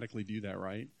automatically do that,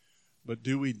 right? But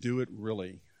do we do it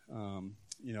really?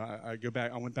 I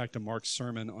went back to Mark's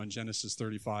sermon on Genesis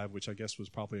 35, which I guess was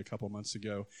probably a couple months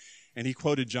ago, and he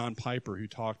quoted John Piper,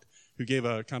 who gave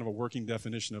a kind of a working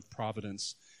definition of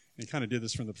providence, and kind of did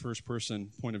this from the first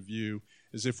person point of view,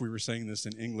 as if we were saying this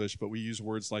in English, but we use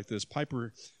words like this.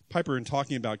 Piper, in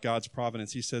talking about God's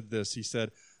providence, he said this. He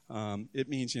said, it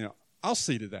means, I'll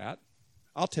see to that.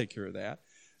 I'll take care of that.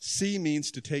 See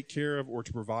means to take care of or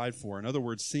to provide for. In other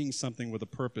words, seeing something with a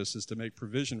purpose is to make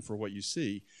provision for what you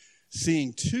see.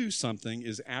 Seeing to something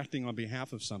is acting on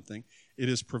behalf of something. It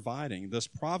is providing. Thus,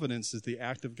 providence is the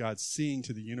act of God seeing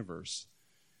to the universe.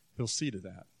 He'll see to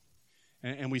that.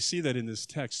 And we see that in this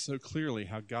text so clearly,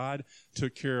 how God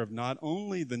took care of not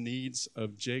only the needs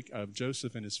of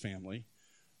Joseph and his family,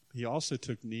 he also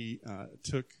took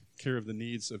care of the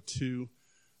needs of two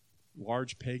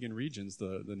large pagan regions,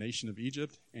 the nation of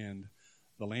Egypt and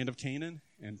the land of Canaan,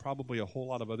 and probably a whole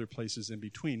lot of other places in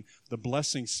between. The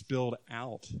blessing spilled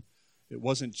out. It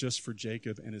wasn't just for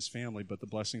Jacob and his family, but the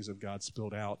blessings of God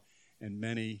spilled out, and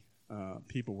many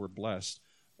people were blessed.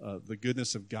 The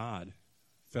goodness of God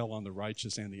fell on the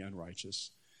righteous and the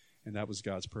unrighteous, and that was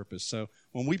God's purpose. So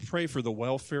when we pray for the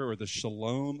welfare or the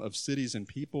shalom of cities and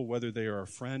people, whether they are a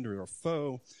friend or a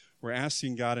foe, we're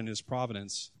asking God in his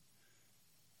providence,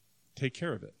 take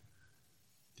care of it.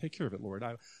 Take care of it, Lord.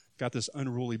 I've got this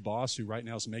unruly boss who right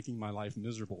now is making my life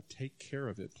miserable. Take care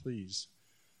of it, please.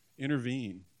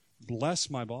 Intervene. Bless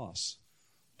my boss.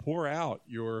 Pour out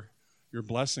your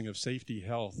blessing of safety,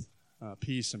 health,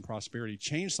 peace, and prosperity.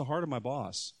 Change the heart of my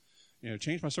boss.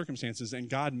 Change my circumstances. And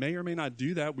God may or may not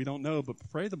do that. We don't know. But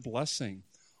pray the blessing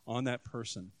on that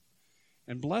person.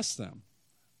 And bless them.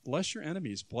 Bless your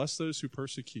enemies. Bless those who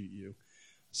persecute you.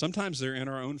 Sometimes they're in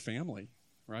our own family,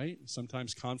 right?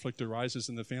 Sometimes conflict arises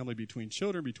in the family between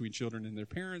children and their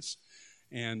parents.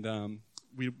 And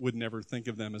we would never think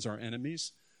of them as our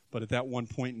enemies. But at that one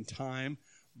point in time,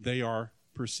 they are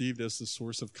perceived as the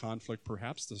source of conflict,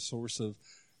 perhaps the source of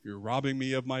you're robbing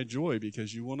me of my joy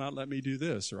because you will not let me do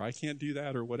this, or I can't do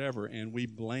that, or whatever. And we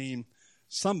blame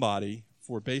somebody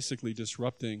for basically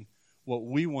disrupting what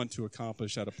we want to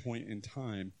accomplish at a point in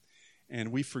time.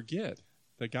 And we forget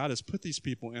that God has put these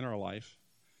people in our life,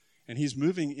 and he's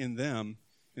moving in them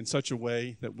in such a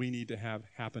way that we need to have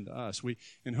happen to us.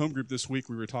 In home group this week,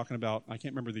 we were talking about, I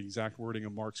can't remember the exact wording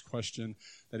of Mark's question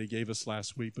that he gave us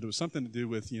last week, but it was something to do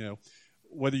with,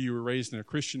 whether you were raised in a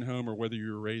Christian home or whether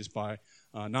you were raised by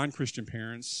non-Christian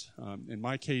parents. In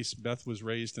my case, Beth was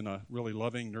raised in a really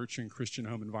loving, nurturing Christian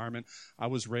home environment. I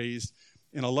was raised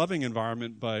in a loving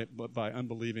environment by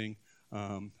unbelieving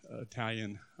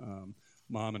Italian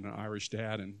mom and an Irish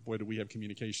dad, and boy, do we have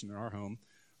communication in our home.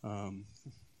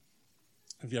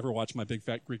 If you ever watched My Big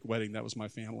Fat Greek Wedding, that was my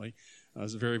family. It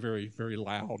was very, very, very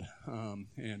loud,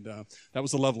 and that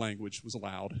was the love language, was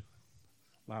loud.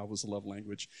 Loud was the love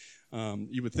language.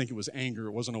 You would think it was anger.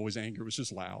 It wasn't always anger. It was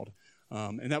just loud.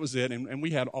 And that was it. And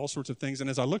we had all sorts of things. And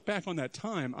as I look back on that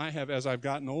time, as I've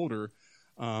gotten older,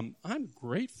 I'm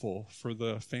grateful for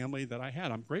the family that I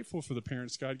had. I'm grateful for the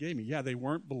parents God gave me. Yeah, they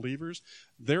weren't believers.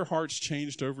 Their hearts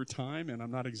changed over time, and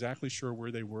I'm not exactly sure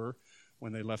where they were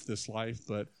when they left this life,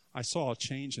 but I saw a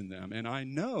change in them. And I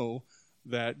know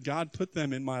that God put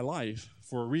them in my life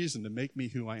for a reason, to make me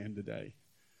who I am today.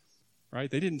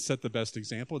 Right? They didn't set the best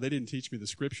example. They didn't teach me the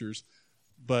scriptures,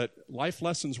 but life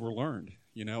lessons were learned,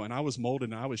 and I was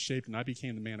molded and I was shaped and I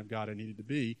became the man of God I needed to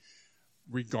be,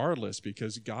 regardless,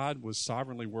 because God was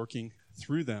sovereignly working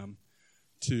through them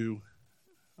to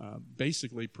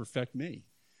basically perfect me.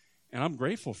 And I'm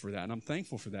grateful for that, and I'm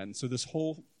thankful for that. And so this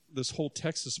whole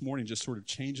text this morning just sort of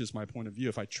changes my point of view.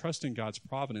 If I trust in God's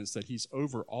providence that he's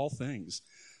over all things,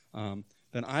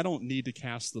 then I don't need to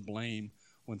cast the blame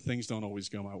when things don't always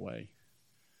go my way.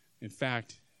 In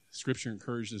fact, Scripture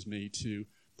encourages me to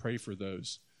pray for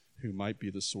those who might be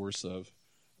the source of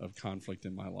conflict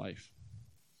in my life.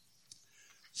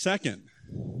 Second,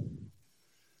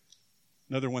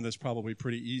 another one that's probably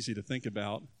pretty easy to think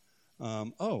about.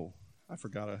 I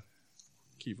forgot a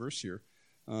key verse here.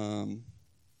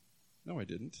 No, I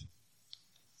didn't.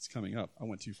 It's coming up. I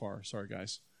went too far. Sorry,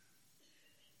 guys.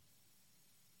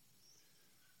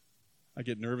 I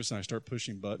get nervous and I start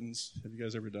pushing buttons. Have you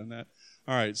guys ever done that?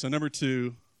 All right, so number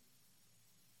 2.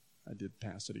 I did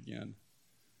pass it again.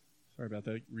 Sorry about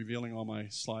that. Revealing all my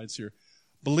slides here.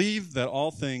 Believe that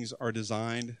all things are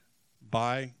designed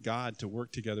by God to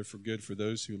work together for good for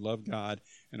those who love God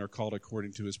and are called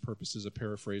according to his purposes, a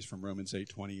paraphrase from Romans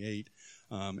 8:28.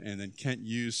 And then Kent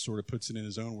Hughes sort of puts it in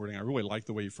his own wording. I really like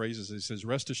the way he phrases it. He says,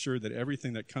 rest assured that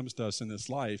everything that comes to us in this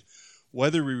life,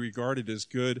 whether we regard it as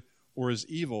good or as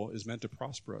evil, is meant to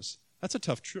prosper us. That's a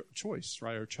tough choice,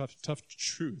 right? Or tough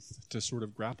truth to sort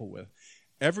of grapple with.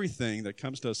 Everything that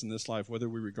comes to us in this life, whether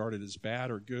we regard it as bad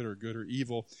or good or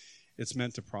evil, it's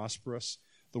meant to prosper us.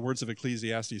 The words of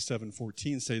Ecclesiastes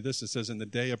 7:14 say this. It says, in the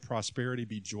day of prosperity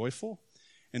be joyful,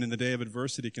 and in the day of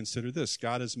adversity consider this.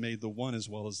 God has made the one as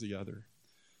well as the other,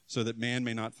 so that man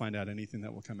may not find out anything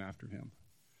that will come after him.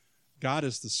 God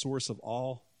is the source of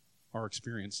all our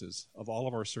experiences, of all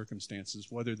of our circumstances,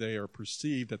 whether they are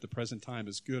perceived at the present time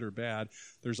as good or bad.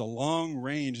 There's a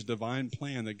long-range divine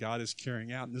plan that God is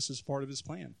carrying out, and this is part of his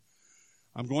plan.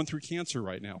 I'm going through cancer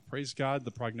right now. Praise God,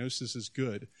 the prognosis is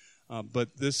good.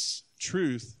 But this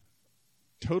truth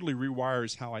totally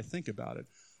rewires how I think about it.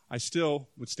 I still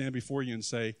would stand before you and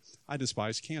say, I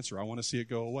despise cancer. I want to see it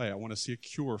go away. I want to see a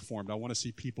cure formed. I want to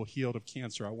see people healed of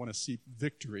cancer. I want to see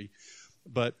victory.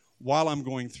 But while I'm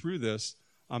going through this,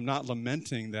 I'm not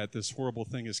lamenting that this horrible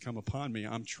thing has come upon me.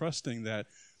 I'm trusting that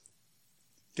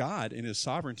God, in his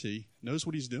sovereignty, knows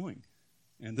what he's doing.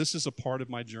 And this is a part of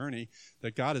my journey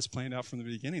that God has planned out from the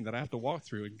beginning that I have to walk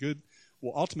through, and good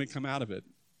will ultimately come out of it.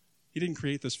 He didn't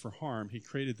create this for harm. He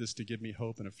created this to give me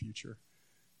hope and a future,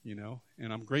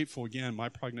 And I'm grateful, again, my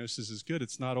prognosis is good.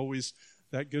 It's not always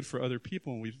that good for other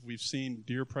people, and we've seen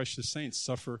dear, precious saints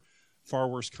suffer far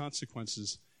worse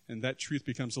consequences. And that truth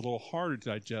becomes a little harder to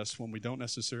digest when we don't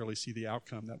necessarily see the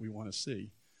outcome that we want to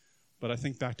see. But I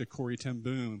think back to Corrie ten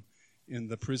Boom in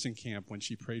the prison camp when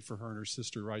she prayed for her and her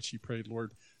sister, right? She prayed,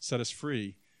 Lord, set us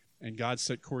free. And God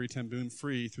set Corrie ten Boom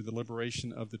free through the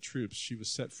liberation of the troops. She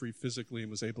was set free physically and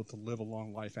was able to live a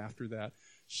long life after that.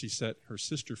 She set her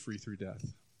sister free through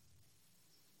death.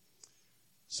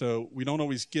 So we don't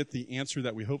always get the answer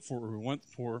that we hope for or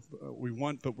we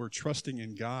want, but we're trusting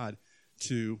in God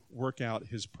to work out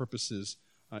his purposes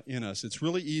in us. It's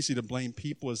really easy to blame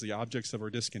people as the objects of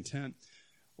our discontent,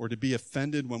 or to be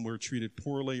offended when we're treated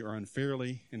poorly or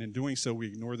unfairly, and in doing so we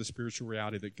ignore the spiritual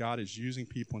reality that God is using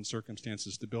people and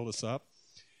circumstances to build us up,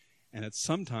 and at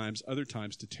other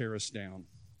times to tear us down.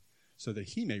 so that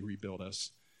he may rebuild us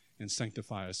and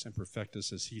sanctify us and perfect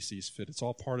us as he sees fit. It's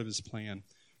all part of his plan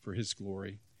for his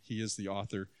glory. He is the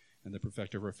author and the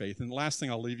perfecter of our faith. And the last thing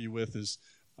I'll leave you with is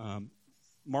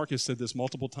Mark has said this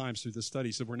multiple times through this study.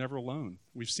 He said we're never alone.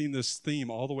 We've seen this theme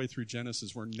all the way through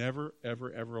Genesis. We're never,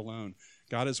 ever, ever alone.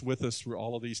 God is with us through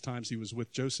all of these times. He was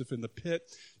with Joseph in the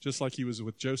pit, just like he was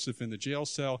with Joseph in the jail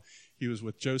cell. He was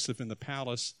with Joseph in the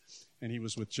palace, and he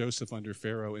was with Joseph under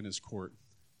Pharaoh in his court.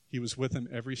 He was with him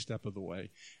every step of the way.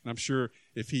 And I'm sure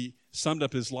if he summed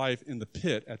up his life in the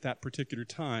pit at that particular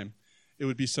time, it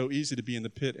would be so easy to be in the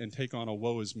pit and take on a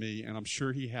woe is me, and I'm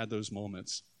sure he had those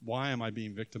moments. Why am I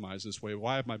being victimized this way?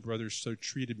 Why have my brothers so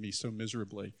treated me so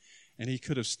miserably? And he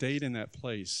could have stayed in that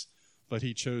place, but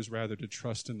he chose rather to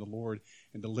trust in the Lord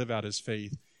and to live out his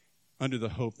faith under the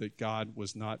hope that God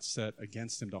was not set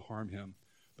against him to harm him,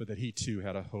 but that he too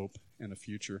had a hope and a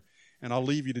future. And I'll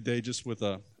leave you today just with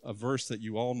a verse that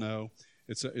you all know.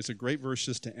 It's a great verse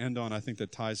just to end on, I think,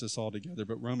 that ties us all together.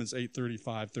 But Romans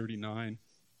 8:35-39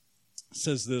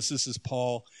 says this. This is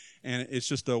Paul, and it's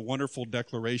just a wonderful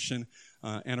declaration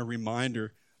and a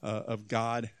reminder of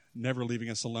God never leaving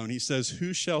us alone. He says,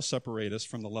 "Who shall separate us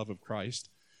from the love of Christ?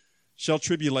 Shall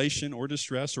tribulation or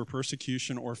distress or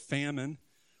persecution or famine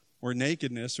or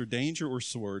nakedness or danger or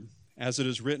sword? As it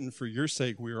is written, for your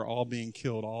sake we are all being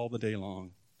killed all the day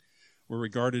long. We're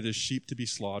regarded as sheep to be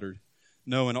slaughtered.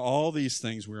 No, in all these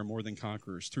things we are more than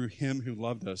conquerors through him who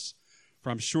loved us. For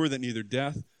I'm sure that neither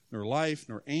death, nor life,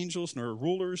 nor angels, nor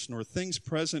rulers, nor things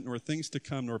present, nor things to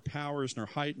come, nor powers, nor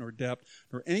height, nor depth,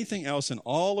 nor anything else in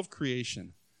all of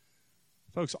creation."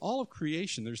 Folks, all of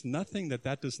creation, there's nothing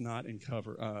that does not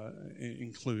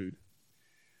include,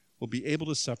 will be able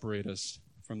to separate us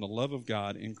from the love of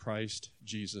God in Christ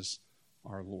Jesus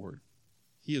our Lord.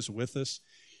 He is with us.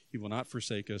 He will not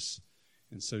forsake us.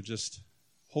 And so just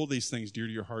hold these things dear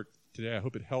to your heart today. I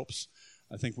hope it helps.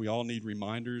 I think we all need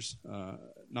reminders,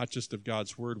 not just of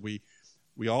God's word.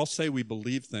 We all say we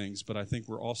believe things, but I think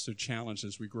we're also challenged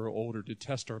as we grow older to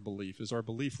test our belief. Is our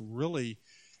belief really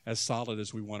as solid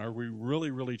as we want? Are we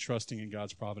really, really trusting in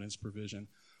God's providence provision?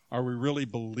 Are we really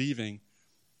believing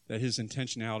that his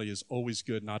intentionality is always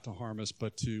good, not to harm us,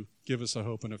 but to give us a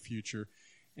hope and a future,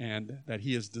 and that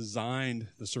he has designed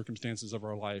the circumstances of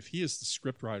our life? He is the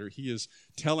script writer. He is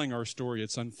telling our story.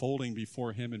 It's unfolding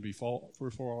before him and before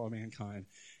all mankind.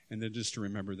 And then just to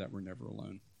remember that we're never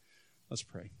alone. Let's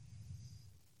pray.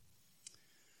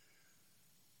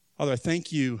 Father, I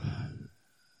thank you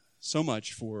so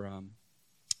much for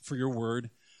your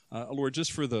word. Lord,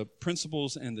 just for the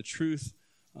principles and the truth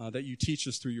that you teach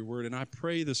us through your word. And I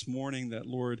pray this morning that,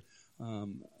 Lord,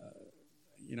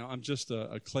 I'm just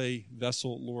a clay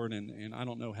vessel, Lord, and I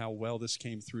don't know how well this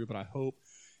came through, but I hope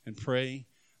and pray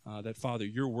that, Father,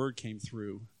 your word came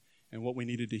through and what we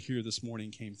needed to hear this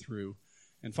morning came through.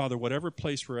 And, Father, whatever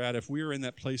place we're at, if we are in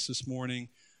that place this morning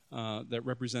that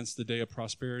represents the day of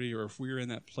prosperity, or if we are in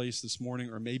that place this morning,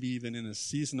 or maybe even in a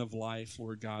season of life,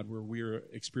 Lord God, where we are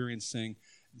experiencing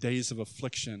days of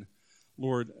affliction,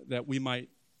 Lord, that we might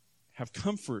have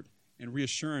comfort and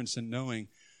reassurance in knowing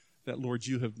that, Lord,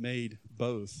 you have made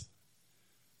both,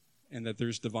 and that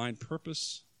there's divine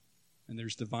purpose and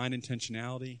there's divine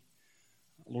intentionality,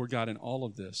 Lord God, in all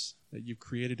of this, that you've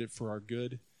created it for our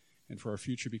good and for our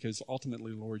future, because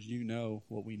ultimately, Lord, you know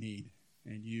what we need,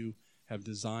 and you have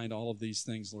designed all of these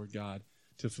things, Lord God,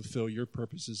 to fulfill your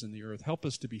purposes in the earth. Help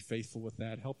us to be faithful with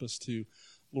that. Help us to,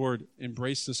 Lord,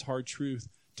 embrace this hard truth,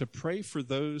 to pray for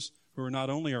those who are not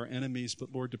only our enemies,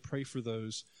 but, Lord, to pray for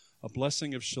those a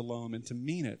blessing of shalom, and to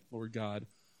mean it, Lord God,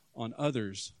 on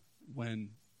others when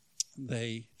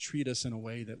they treat us in a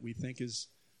way that we think is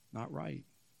not right,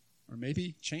 or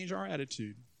maybe change our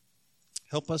attitude.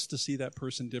 Help us to see that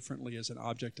person differently as an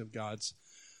object of God's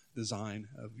design,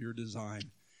 of your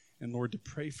design, and, Lord, to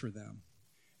pray for them,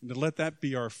 and to let that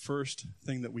be our first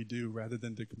thing that we do, rather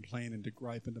than to complain and to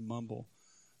gripe and to mumble,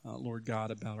 Lord God,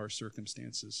 about our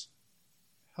circumstances.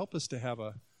 Help us to have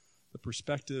the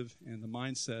perspective and the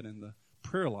mindset and the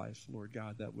prayer life, Lord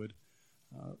God, that would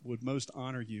most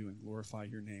honor you and glorify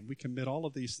your name. We commit all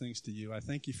of these things to you. I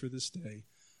thank you for this day.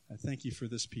 I thank you for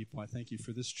this people. I thank you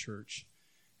for this church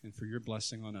and for your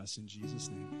blessing on us. In Jesus'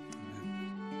 name, amen.